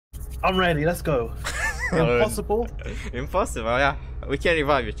I'm ready. Let's go. Impossible. Impossible, yeah. We can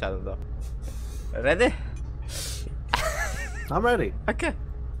revive each other though. Ready? I'm ready. Okay,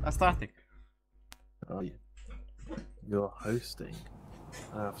 I'm starting. Oh, you're hosting.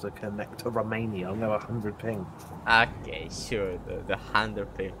 I have to connect to Romania. I'm gonna have 100 ping. Okay, sure. The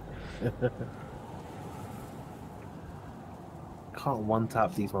 100 ping. Can't one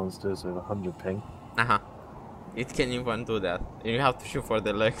tap these monsters with 100 ping. It can even do that. You have to shoot for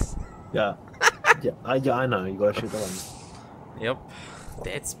the legs. Yeah. Yeah, I know. You gotta shoot the one. Yep.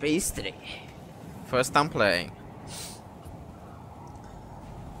 Dead Space 3. First time playing.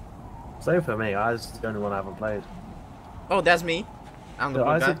 Same for me. I was the only one I haven't played. Oh, that's me. I'm the Did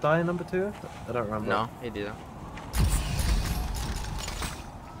blue Isaac guy. die in number 2? I don't remember. No, he didn't.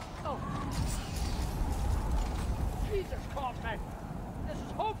 Oh. Jesus, Kaufman. This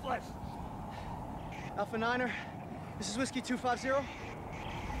is hopeless. Alpha Niner, this is Whiskey 250.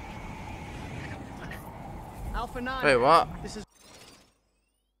 Alpha 9. Wait, what? This is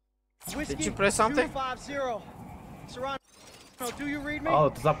Whiskey Did you press something? 250. Serrano, do you read me? Oh,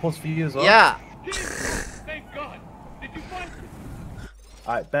 does that pause for you as well? Yeah. Thank God. Did you find it?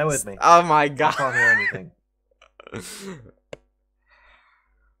 Alright, bear with me. Oh my I god. can't hear anything.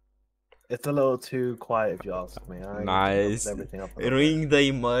 It's a little too quiet if you ask me. Nice. Everything up Ruining the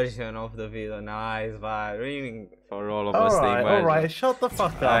immersion of the video. Nice, but ruining for all of us the immersion. Alright, shut the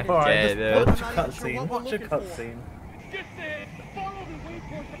fuck up. Okay, Alright, dude. watch a cutscene. Watch a cutscene. Just follow the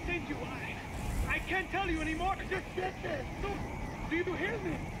waypoint that sends you. I can't tell you anymore. Just get there. Do you hear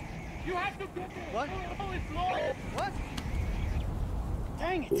me? You have to get there. What? Oh, it's long. What?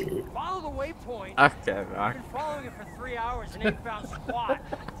 Dang it. Follow the waypoint. Okay, I've been following it for 3 hours and ain't found squat.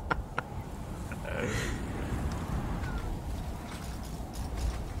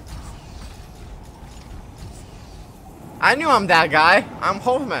 I knew I'm that guy. I'm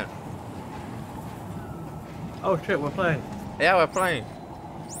Hoffman. Oh shit, we're playing. Yeah, we're playing.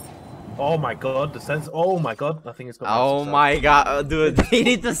 Oh my god, the sense. Oh my god, I think it's got. Oh my god, dude, you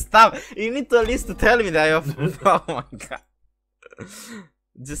need to stop. You need to at least tell me that you're. Oh my god.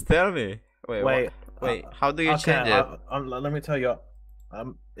 Just tell me. Wait. Wait. How do you change it? Let me tell you.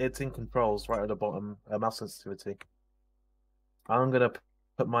 It's in controls right at the bottom. Mouse sensitivity. I'm gonna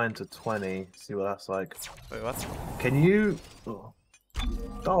put mine to 20. See what that's like. Wait, what? Can you?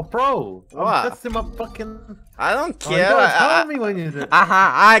 Oh, bro! What? I'm testing my fucking. I don't Oh, you care. gotta tell me when you do.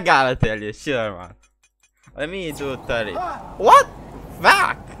 I gotta tell you, sure, man. Let me do 30. What?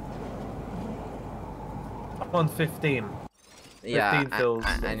 Fuck! I'm on 15. Yeah, 15 feels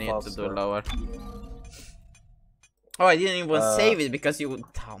I need to do faster. lower. Oh, I didn't even save it because you. Oh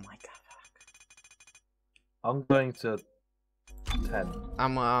my god. I'm going to 10.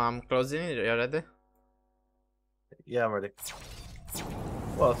 I'm closing it. You ready? Yeah, I'm ready.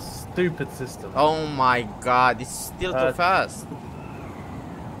 What a stupid system. Oh my god, it's still too fast.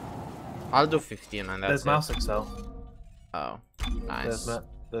 I'll do 15 and that's There's it. mouse excel. Oh, nice.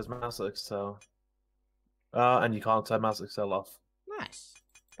 There's mouse excel. And you can't turn mouse excel off. Nice.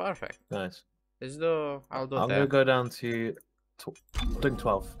 Perfect. Nice. Let's do. I'll do I'm 10. gonna go down to. I'm doing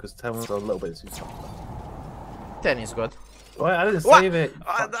 12 because 10 was a little bit too soft. 10 is good. Wait, I didn't What? save it.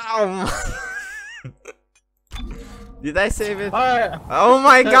 Did I save it? Alright. Oh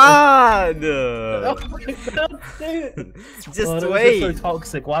my god! Oh my god, Just it wait. was so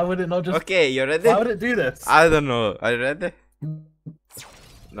toxic. Why would it not just? Okay, you ready? Why would it do this? I don't know. Are you ready?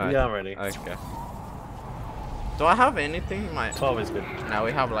 No. Yeah, I'm ready. Okay. Do I have anything in my? 12 is good. No,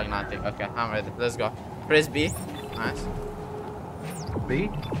 we have like nothing. Okay, I'm ready. Let's go. Press B. Nice. B?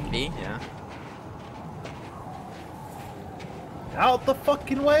 B, yeah. Out the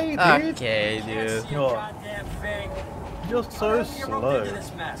fucking way, dude. Okay, dude. Goddamn thing. You're so slow.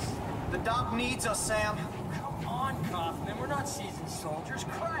 This mess. The doc needs us, Sam. Come on, Kaufman. We're not seasoned soldiers.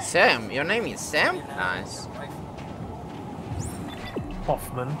 Christ. Sam, your name is Sam? Nice.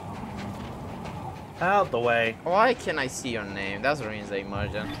 Hoffman. Out the way. Why can I see your name? That's ruins the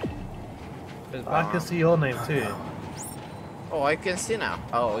immersion. I can see your name too. Oh, I can see now.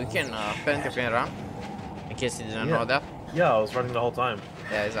 Oh, you can pen to pen run. In case you didn't know that. Yeah, I was running the whole time.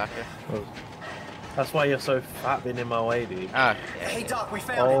 Yeah, exactly. That's why you're so fat being in my way, dude. Ah, Hey, Doc, we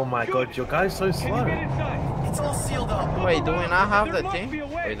found Oh it. my god, your guy's so Can you slow. get inside? It's all sealed up. wait, do we not have There the must thing? be a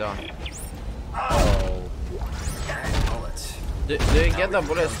way. We don't. Oh. Bullets. Do you get the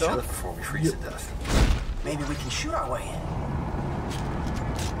bullets though? Before we freeze to death. Maybe we can shoot our way in.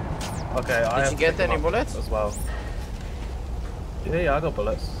 Okay, I Did have you get to pick any them up bullets? as well? Yeah, I got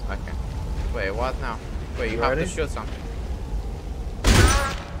bullets. Okay. Wait, what now? Wait, you You have ready? to shoot something.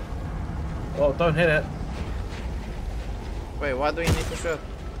 Oh, don't hit it. Wait, what do you need to shoot?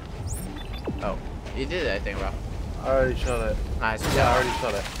 Oh, you did it, I think, bro. I already shot it. Nice. Yeah, I already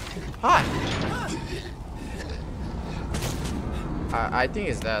shot it. Hi. I think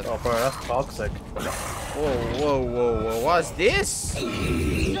it's that. Oh, bro, that's toxic. Whoa. What's this?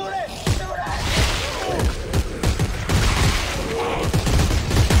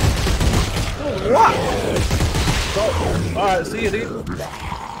 What? Alright, see you, dude. Did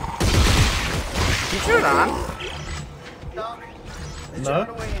you run? No,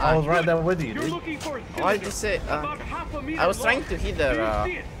 I was right there with you, dude. Why did you say? I was trying to hit the.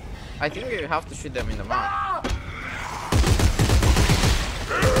 I think you have to shoot them in the mouth.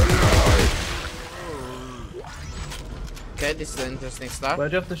 Okay, this is an interesting start. Where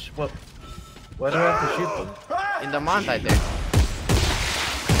do you have to what? Where do I have to shoot them? In the mount, I think.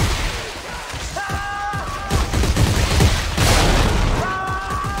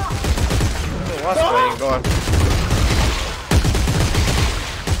 What's going on?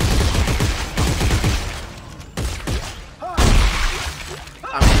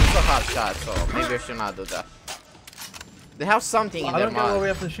 I mean, it's a hard shot, so maybe I should not do that. They have something in I their don't get where mouth. we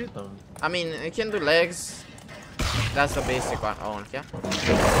have to shoot them. I mean, you can do legs. That's the basic one. Oh, okay.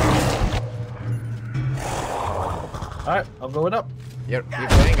 Alright, I'm going up. You're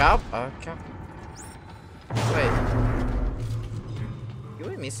going up? Okay. Wait.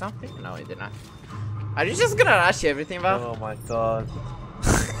 You miss something? No, you did not. Are you just gonna rush everything, Val? Oh my god.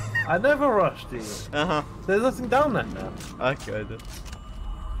 I never rushed you. There's nothing down there now. Okay, then.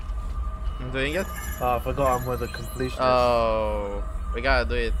 I'm doing it? Oh, I forgot I'm with the completionist. Oh, we gotta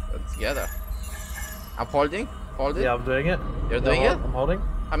do it together. I'm holding? Holding? Yeah, I'm doing it. You're doing it? I'm holding.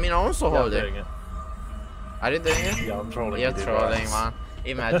 I mean, I'm also Yeah, I'm holding. doing it. Are you doing it? Yeah, I'm trolling. You're you, dude, trolling, right? man.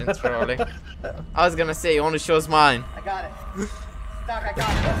 Imagine trolling. I was gonna say, it only shows mine. I got it. Doc, I got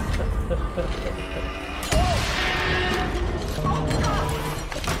it.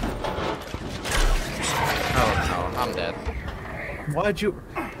 Oh no, I'm dead. Why'd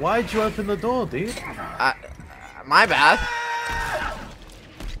you open the door, dude? My bad.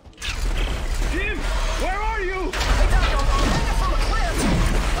 Jim, where are you?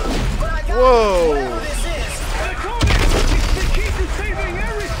 Whoa. The key to saving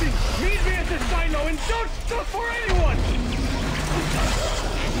everything. Meet me at the silo and don't stop for anyone.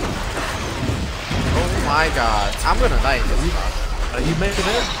 Oh my god. I'm gonna die in this part. Are you making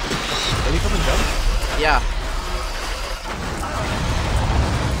it? Are you coming down? Yeah.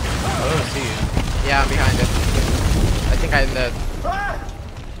 I don't see you. Yeah, I'm behind it. I think I'm dead.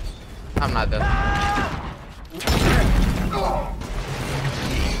 I'm not dead.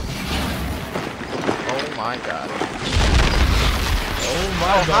 Oh my god. Oh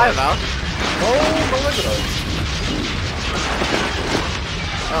my god. Hi, Val. Oh my god.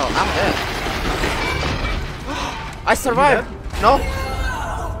 Oh, I'm dead. I survived. No.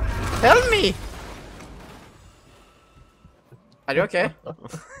 Help me. Are you okay?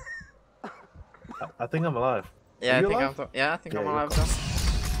 I think I'm alive. Yeah, Are I you think alive? I'm Yeah, alive though.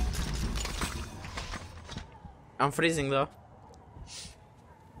 I'm freezing though.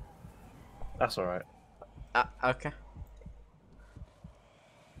 That's alright. Okay.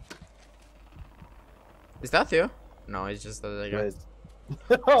 Is that you? No, it's just the other guy.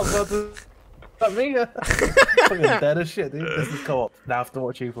 Oh, God, is that me? Fucking dead as shit, dude. This is co-op. Now I have to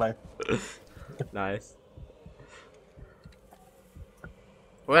watch you play. Nice.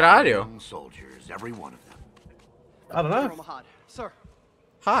 Where are you? Young soldiers, every one of them. I don't know. Mahad. Sir,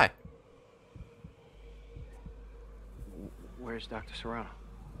 Hi. where's Dr. Serrano?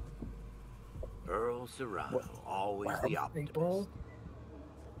 Earl Serrano, always the optimist.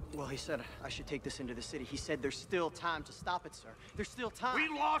 Well, he said I should take this into the city. He said there's still time to stop it, sir. There's still time. We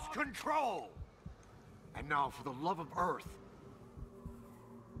lost control! And now, for the love of Earth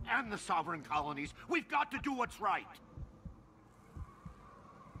and the sovereign colonies, we've got to do what's right.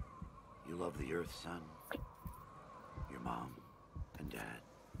 You love the Earth, son. Your mom and dad.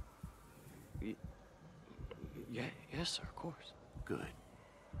 Yes, sir, of course. Good.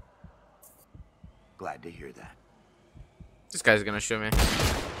 Glad to hear that. This guy's gonna shoot me.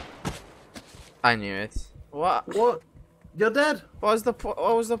 I knew it. What? What? You're dead? What was the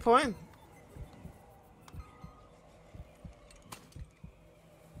point?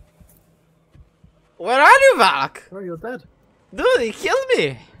 Where are you, Valk? Oh, you're dead. Dude, he killed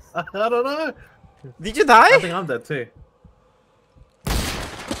me. I don't know. Did you die? I think I'm dead too.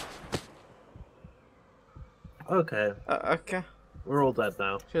 Okay. Okay. We're all dead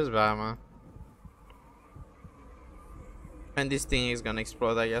now. Feels bad, man. And this thing is gonna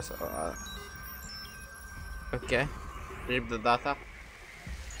explode, I guess. Okay. Rip the data.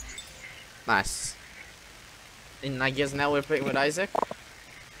 Nice. And I guess now we're playing with Isaac.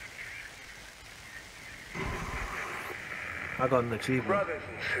 I got an achievement. Brothers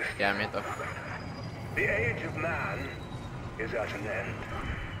and sisters, Yeah, me too. the age of man is at an end.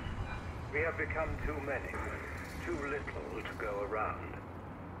 We have become too many, too little to go around.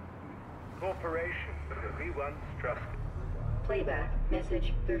 Corporations that we once trusted. Playback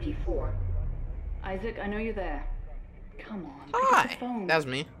message 34. Isaac, I know you're there. Come on, pick up the Hi, phone. that's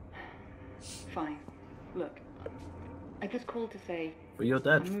me. Fine. Look, I just called to say But you're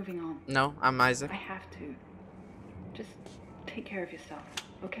dead. I'm moving on. No, I'm Isaac. I have to. Just take care of yourself,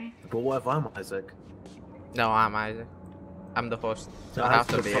 okay? But what if I'm Isaac? No, I'm Isaac. I'm the host. So I have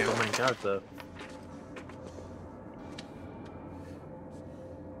to the be. proper main character.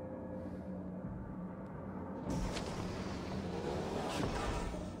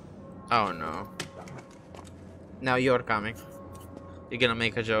 Oh no. Now you're coming. You're gonna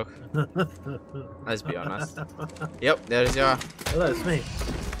make a joke. Let's be honest. Yep, there's your. Oh, that's me.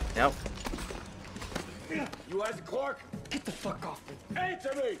 Yep. You Isaac Clarke? Get the fuck off me.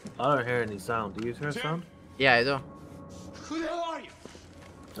 Answer me! I don't hear any sound. Do you hear a sound? Yeah, I do. Who the hell are you?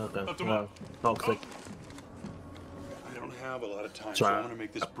 Okay. Lift him No. up. Toxic. I don't have a lot of time, so Sorry. I want to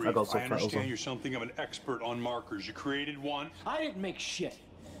make this I brief. got some I titles understand on. you're something of an expert on markers. You created one, I didn't make shit.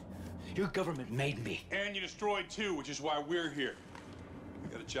 Your government made me. and you destroyed two, which is why we're here. We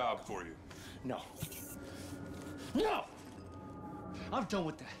got a job for you. No. No! I'm done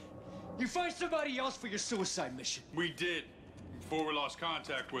with that. You find somebody else for your suicide mission. We did. Before we lost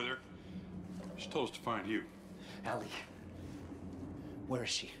contact with her, she told us to find you. Ellie. Where is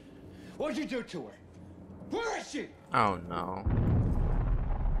she? What'd you do to her? Where is she? Oh no.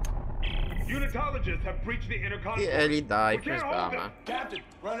 Unitologists have breached the intercom. Yeah, Ellie died. We can't First hold man. Captain,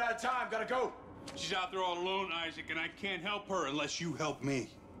 run out of time, gotta go. She's out there all alone, Isaac, and I can't help her unless you help me.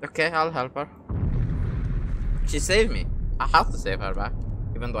 Okay, I'll help her. She saved me. I have to save her back.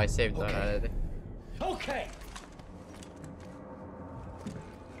 Even though I saved her already. Okay.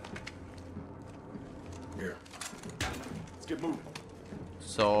 Here. Let's get moving.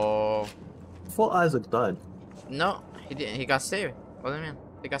 So I thought Isaac died. no, he didn't. He got saved. What do you mean?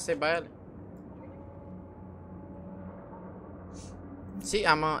 He got saved by Ellie. See,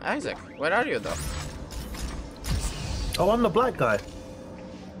 I'm Isaac. Where are you though? Oh, I'm the black guy.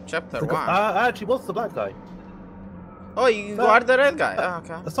 Chapter The 1. I actually was the black guy. Oh, you are the red guy. Oh,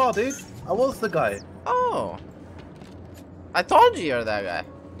 okay. That's all, dude. I was the guy. Oh. I told you you're that guy.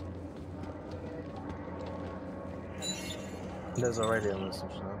 There's a radio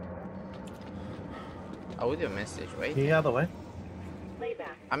message now. Audio message, wait. Can you other way?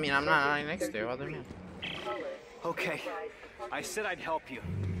 Playback. I mean, I'm not right next to you. What do you mean? Okay. I said I'd help you.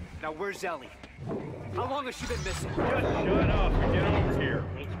 Now where's Ellie? How long has she been missing? Just shut up and get over here.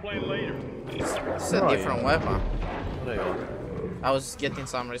 We'll explain later. It's a Right. different weapon. There you are. I was getting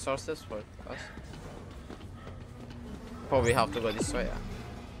some resources for us. Probably have to go this way.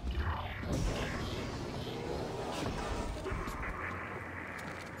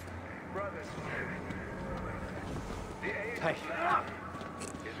 Hey.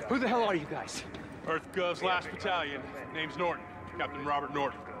 Who the hell are you guys? Earth Gov's last battalion. Name's Norton. Captain Robert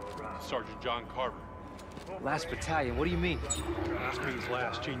Norton. Sergeant John Carver. Last battalion, what do you mean? Last means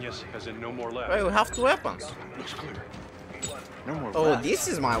last, genius, as in no more left. Wait, we have two weapons. Looks clear. No more Oh, left. this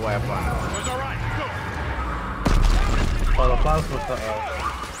is my weapon. It's all right. Go. Oh, the plasma cutter.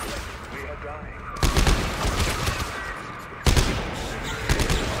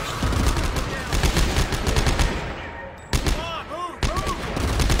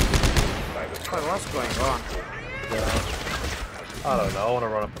 Wait, what's going on? I don't know. I want to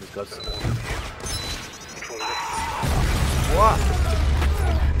run up on his guts. What?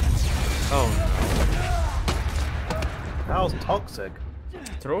 Oh, That was toxic.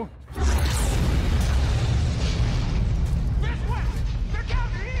 true.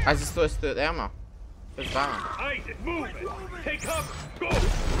 I just twisted ammo. It's down. Isaac, move it. Take cover. Go.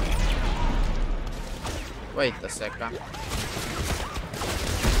 Wait a second.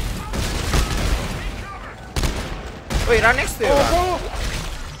 Wait, right next to you.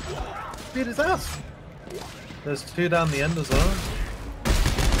 Beat his ass. There's two down the end as well.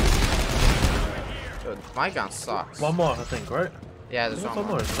 Dude, my gun sucks. One more, I think, right? Yeah, there's There's one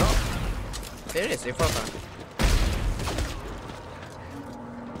more. It's not. There is, in front of me.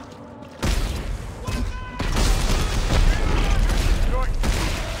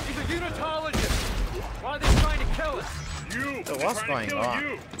 He's a unitologist! Why are they trying to kill us? You. So what's They're trying going to kill on?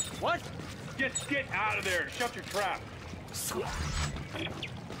 You. What? Get out of there. Shut your trap.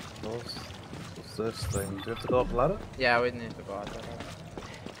 What's this thing? Do you have to go up the ladder? Yeah, we need to go out there.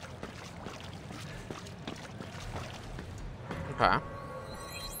 Okay.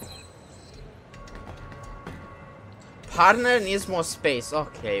 Partner needs more space.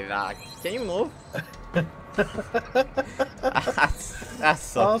 Okay, Valk. Can you move? that's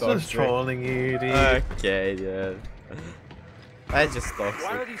so I was toxic. just trolling you, dude. Okay, dude. That's just toxic.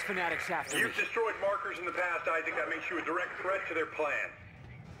 Why are these fanatics after me? You've destroyed markers in the past, Isaac. That makes you a direct threat to their plan.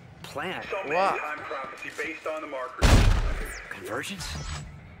 Plan? Some What? time prophecy based on the markers. Convergence?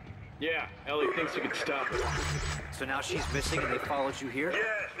 Yeah, Ellie thinks you can stop it. So now she's missing and they followed you here?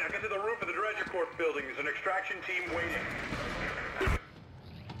 Yes, now get to the roof of the Dredger Corp building. There's an extraction team waiting.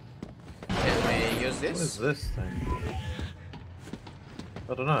 Can we use What is this? this thing?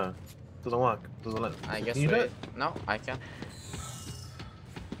 I don't know. Doesn't work. Doesn't let. I guess Can you do we... it? No, I can.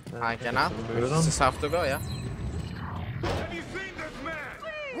 I Okay, cannot. so We move it on. just have to go, yeah. Have you seen this man?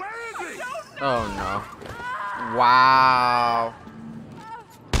 Where is he? Oh no. Wow.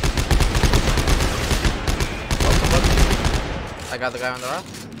 I got the guy on the right.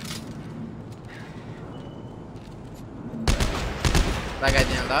 That guy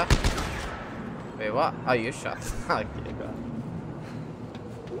didn't die. Wait, what? Oh, you shot. Okay, God.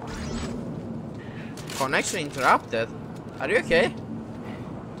 Connection interrupted. Are you okay?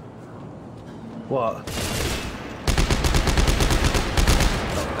 What?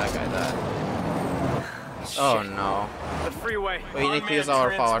 Oh, that guy died. Oh no. The freeway. We need to use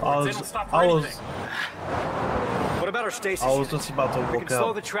our power. I was What about our stasis? I was just about to We walk can slow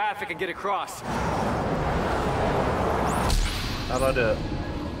out. the traffic and get across. How do I do it?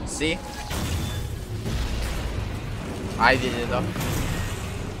 See? I did it though.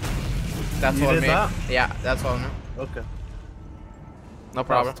 That's You all did me. that? Yeah, that's all me. Okay. No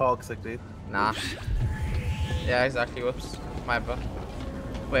problem. That's toxic, dude. Nah. Yeah, exactly. Whoops. My bad.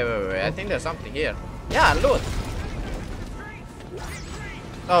 Wait. I think there's something here. Yeah, loot.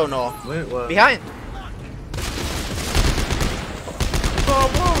 Oh no. Wait, what? Behind.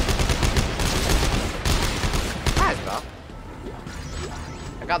 Whoa. Nice, bro.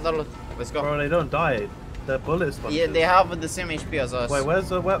 I got the loot. Let's go. Bro, they don't die. They're bullet sponges. Yeah, they have the same HP as us. Wait, where's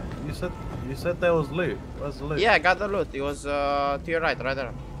the weapon? You said there was loot. Where's the loot? Yeah, I got the loot. It was to your right there.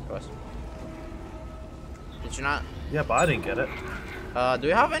 It was. Did you not? Yeah, but I didn't get it. Do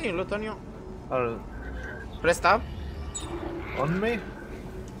you have any loot on you? I don't. Press tab. On me?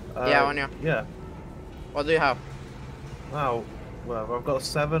 Yeah, on you. Yeah. What do you have? Wow. Well, I've got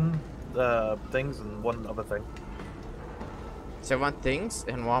 7 things and 1 other thing. 7 things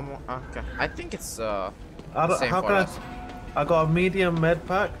and 1 more. Okay. I think it's I don't, same how for can us. I got a medium med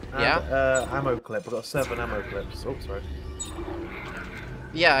pack and Yeah. ammo clip. I've got 7 ammo clips. Oh, sorry.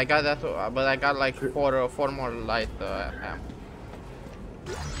 Yeah, I got that too, but I got like 4 more light ammo.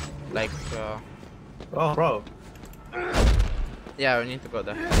 Like Oh, bro. yeah, we need to go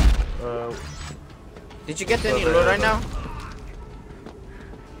there. Did you get any there, loot right there. now?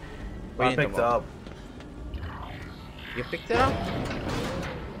 We I need to picked it move. up. You picked it up?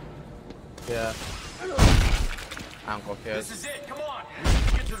 Yeah. I'm confused. This is it. Come on.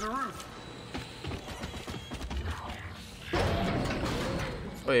 Get to the roof.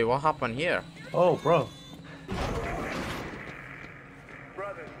 Wait, what happened here? Oh, bro.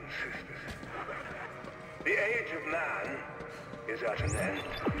 Brothers and sisters, the age of man is at an end.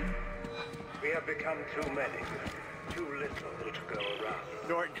 We have become too many, too little to go around.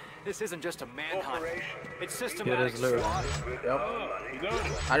 Norton, this isn't just a manhunt. Corporation. It's systematic loot. slaughter.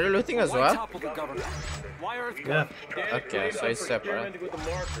 Are you looting as Why well? topple the government? Why Earth Yeah. Okay, so it's separate. With the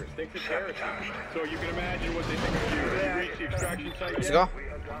markers. Think the terrorists. So you can imagine what they think of you. Did you reach the extraction site Let's yet? go.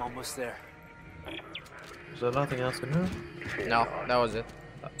 I'm almost there. Is there nothing else to do? No, that was it.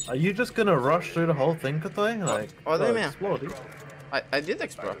 Are you just gonna rush through the whole thing, Kcotoi? Like, what do you go mean? explore, dude. I did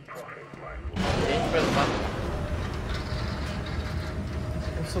explore. Didn't press the button.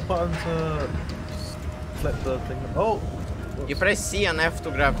 What's the button to flip the thing? Oh! You press C and F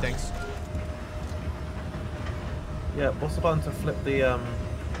to grab things. Yeah, what's the button to flip the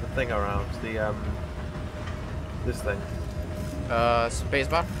thing around? This thing.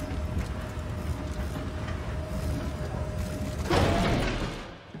 Spacebar.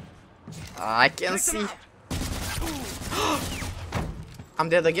 I can see. I'm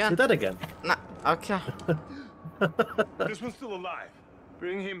dead again. You're dead again. Nah, okay. This one's still alive.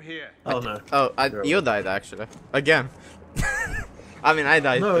 Bring him here. Oh no. Oh, you died actually. Again. I mean, I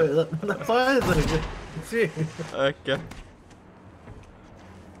died. No, that's why it's you. Okay.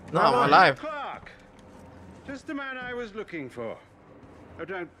 No, I'm alive. Clark! Just the man I was looking for. Oh,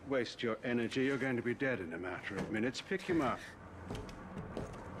 don't waste your energy. You're going to be dead in a matter of minutes. Pick him up.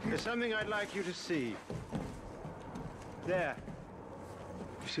 There's something I'd like you to see. There.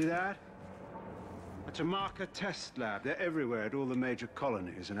 You see that? That's a marker test lab. They're everywhere at all the major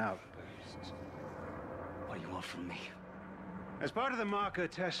colonies and outposts. What do you want from me? As part of the marker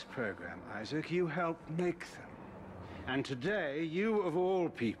test program, Isaac, you helped make them. And today, you of all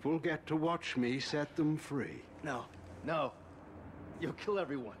people get to watch me set them free. No, no. You'll kill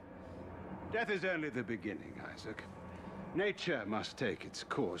everyone. Death is only the beginning, Isaac. Nature must take its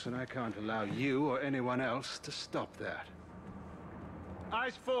course, and I can't allow you or anyone else to stop that.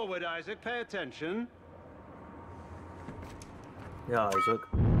 Eyes forward, Isaac. Pay attention. Yeah, Isaac.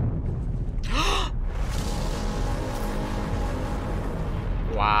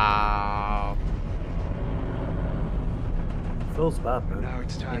 Wow. Feels bad, man. Now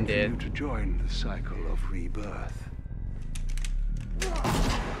it's time for you to join the cycle of rebirth.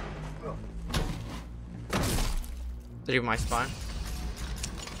 Through my spine.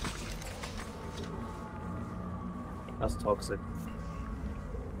 That's toxic.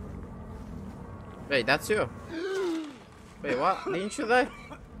 Wait, that's you. Wait, what? Didn't you die?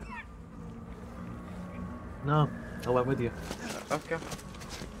 No, I went with you. Okay.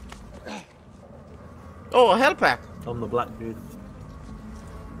 Oh, a health pack. I'm the black dude.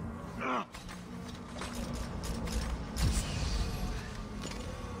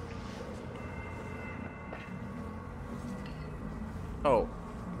 Oh.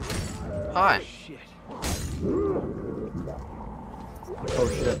 Hi. Shit. Oh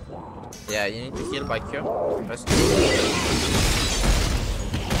shit. Yeah, you need to heal by Q. Press Q.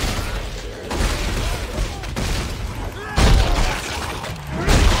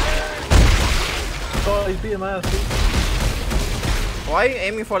 Oh, he's beating my ass, dude. Why are you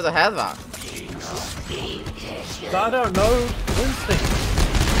aiming for the head, man? I don't know. Instinct.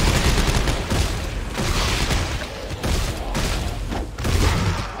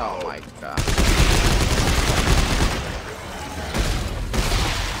 Oh my god.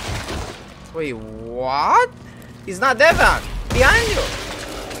 Wait, what? He's not dead, man. Behind you.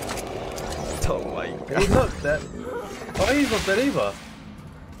 Oh my god. He's not dead. Oh, he's not dead either.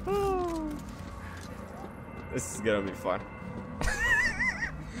 This is gonna be fun.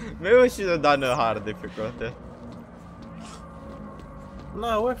 Maybe we should have done a hard difficulty.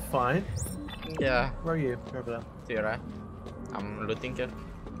 No, we're fine. Yeah. Where are you? Over there. To your right. I'm looting it.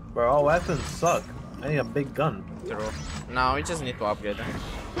 Bro, our weapons suck. I need a big gun. True. No, we just need to upgrade them.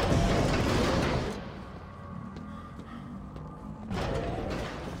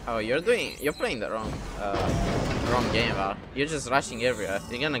 Oh, you're playing the wrong game, Val. You're just rushing everywhere.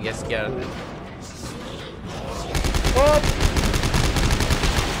 You're gonna get scared. Oh!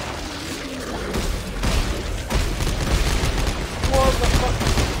 What the fuck?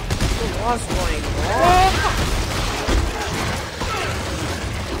 What's going on?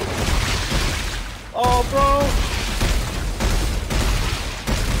 Oh, bro!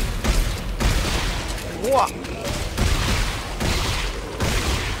 What?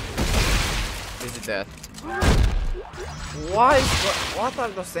 Is it dead? Why? What are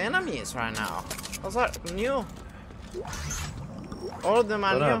those enemies right now? Those are new. All of them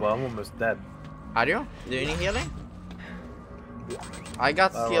are new. But I'm almost dead. Are you? Do you need healing? I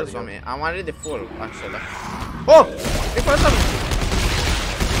got heals on me. I'm already full, actually. Oh! It was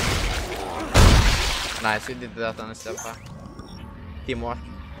nice, you did that on a step back. Teamwork.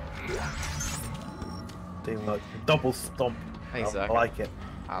 Teamwork. Double stomp. Exactly. I like it.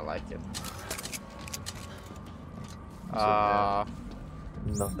 I like it.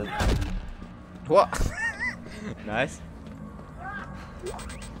 Nothing. What? Nice.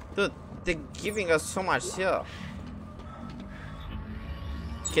 Dude, they're giving us so much heal.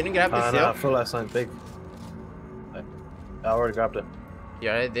 Can you grab this heal? I feel like something big. I already grabbed it. You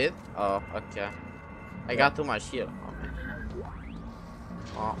already did? Oh, okay. I got too much heal. Okay.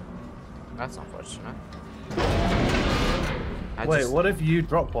 Oh, that's unfortunate. Wait, what if you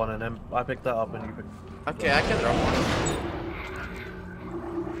drop one and then I pick that up and you pick... Okay, I can drop one.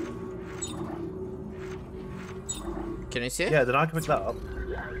 Can you see it? Yeah, then I can pick that up.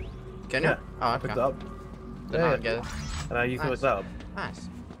 Can you? Yeah, Oh, okay. pick that up. Then I'll get it. And now you can Nice. pick that up. Nice.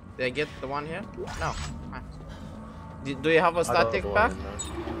 Did I get the one here? No. Nice. Do you have a static pack?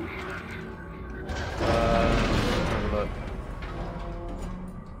 Have a look.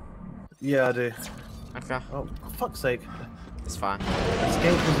 Yeah, I do. Okay. Oh, for fuck's sake. It's fine.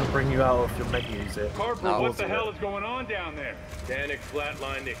 Escape doesn't bring you out if your menus it. Corporal, what the hell is going on down there? Danik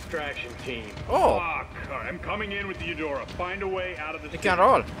flatlined the extraction team. Oh. Fuck. I'm coming in with the Eudora. Find a way out of the You can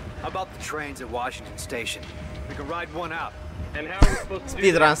roll. How about the trains at Washington Station? We can ride one out. And how are we supposed to do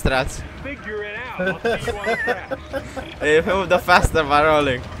Speedrun strats. Figure it out. I'll see you on the track. They move the faster by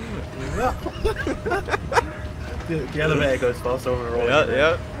rolling. The elevator goes faster over the roll.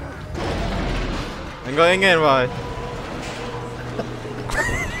 Yep. I'm going in, boy.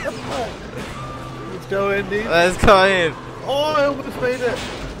 Let's go, Indy. Let's go in. Oh, I almost made it.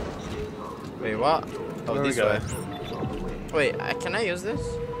 Wait, what? Oh, There this we go. way. Wait, can I use this?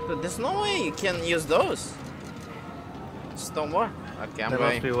 Dude, there's no way you can use those. Just don't work. Okay, I'm There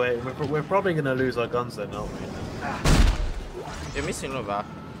going. must be a way. We're probably gonna lose our guns then, aren't we? You're missing Luva.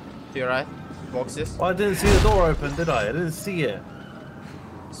 To your right. Boxes. Oh, I didn't see the door open, did I? I didn't see it.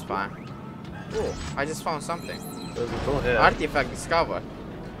 It's fine. Oh, I just found something. There's a door here. Artifact discovered.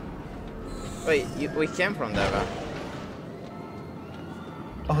 Wait, we came from there, right?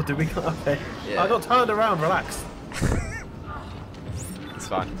 Oh, did we? Okay. Yeah. I got turned around. Relax. It's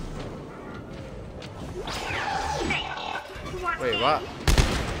fine. Wait, what?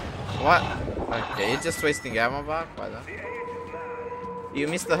 What? Okay, you're just wasting ammo back? Why that? You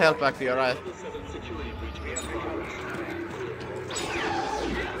missed the health back to your right.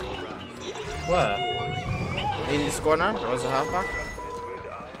 Where? In this corner, there was a health back.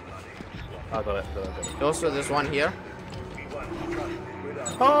 I got it. Also, there's one here.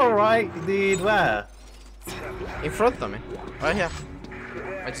 Alright, dude, where? In front of me. Right here.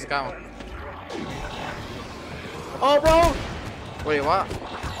 I just got one. Oh, bro! Wait, what?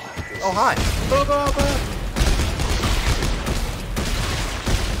 Oh, hi. Go, go, go!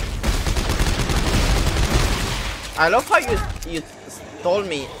 I love how you told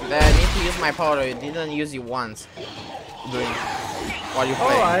me that I need to use my power. You didn't use it once. While you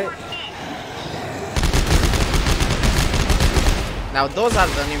play. Alright. Now those are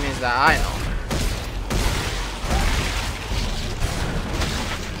the enemies that I know.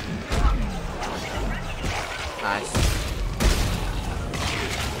 Nice.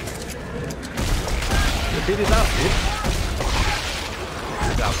 The beat is out, dude.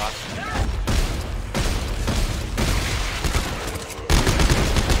 Good job, boss.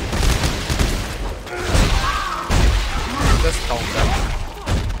 Just count them.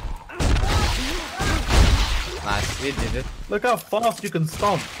 Nice, we did it. Look how fast you can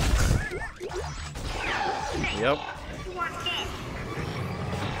stomp. Yep.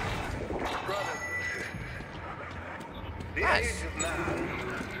 Nice.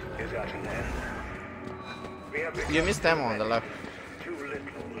 You missed ammo on the left.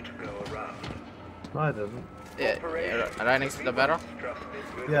 No, I didn't. Yeah, right next to the barrel.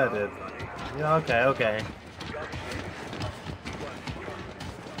 Yeah, I did. Yeah, okay, okay.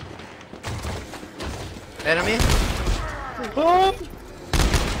 Enemy? Oh!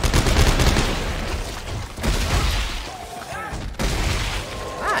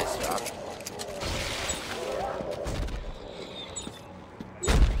 Nice job.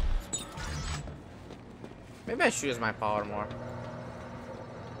 Maybe I should use my power more.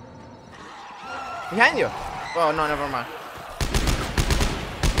 Behind you! Oh no, never mind.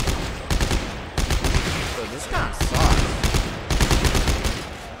 So this kind of sucks.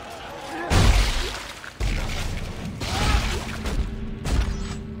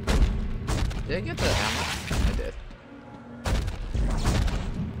 Did I get the ammo? I did.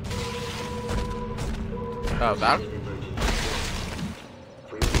 Oh, back?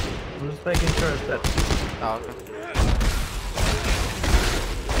 I'm just making sure it's dead. Oh, okay.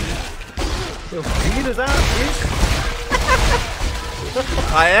 Yo, beat his ass, dude.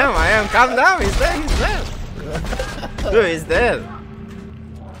 I am. Calm down. He's dead. Dude, he's dead.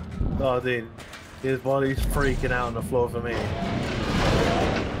 Oh, dude. His body's freaking out on the floor for me.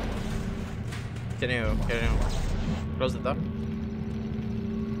 Can you close the door?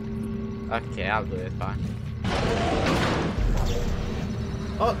 Okay, I'll do it. Fine.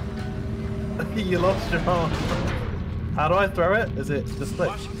 Oh! You lost your arm. How do I throw it? Is it just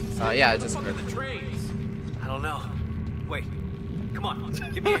click? Yeah, just What are the trains? I don't know. Wait. Come on.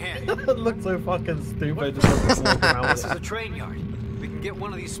 Give me a hand. It looks so fucking stupid. Just walking around This with is it. a train yard. We can get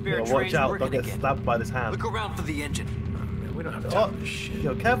one of these spare Yo, trains watch out, working don't get again. stabbed by this hand. Look around for the engine. We don't have time Oh, for this shit.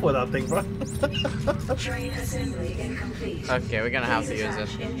 yo, careful with that thing, bro. Train assembly incomplete. Okay, we're gonna have to Please use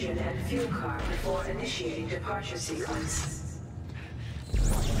attach it. engine and fuel car before initiating departure sequence.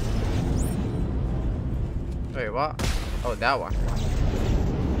 Wait, what? Oh, that one.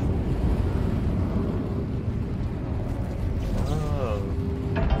 Oh.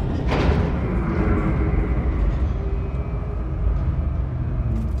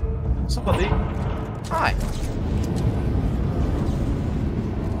 Somebody. Hi.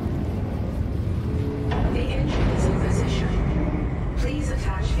 The engine is in position. Please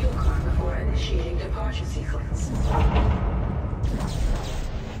attach fuel car before initiating departure sequence.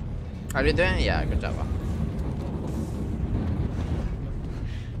 Are you doing? Yeah, good job.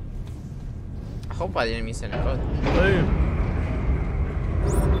 I hope I didn't miss any code. Boom.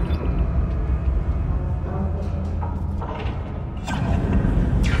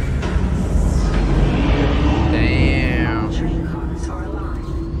 Damn.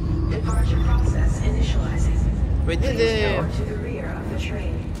 did it! To the rear of the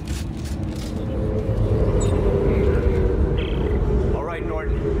train. All right,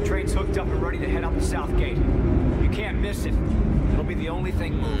 Norton. Train's hooked up and ready to head out the south gate. You can't miss it. It'll be the only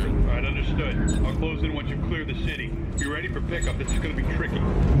thing moving. All right, understood. I'll close in once you clear the city. Be ready for pickup. This is going to be tricky.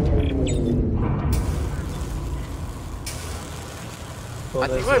 I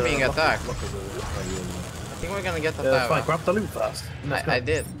think we're being attacked. I think we're gonna get attacked. Fine, grab the loot first. I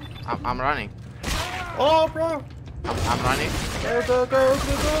did. I'm running. Oh, bro! I'm running. Go.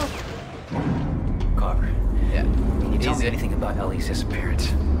 Carver, Yeah. can you tell Easy. me anything about Ellie's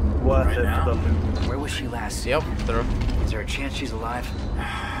disappearance? Worth Right it now? for the loot. Where was she last? Yep, through. Is there a chance she's alive?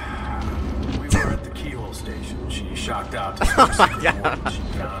 We were at the keyhole station. She shocked out to Oh my the God. she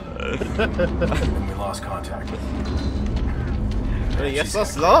found her. And we lost contact with her. But you're so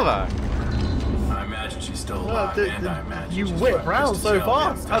slow, man. I imagine she's still alive, and I imagine You she's whip trapped round just so to tell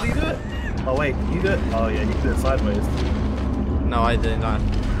me fast. How do you do it? Oh wait, can you do it? Oh yeah, you can do it sideways. No, I did not.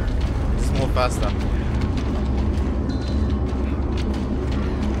 Just move faster.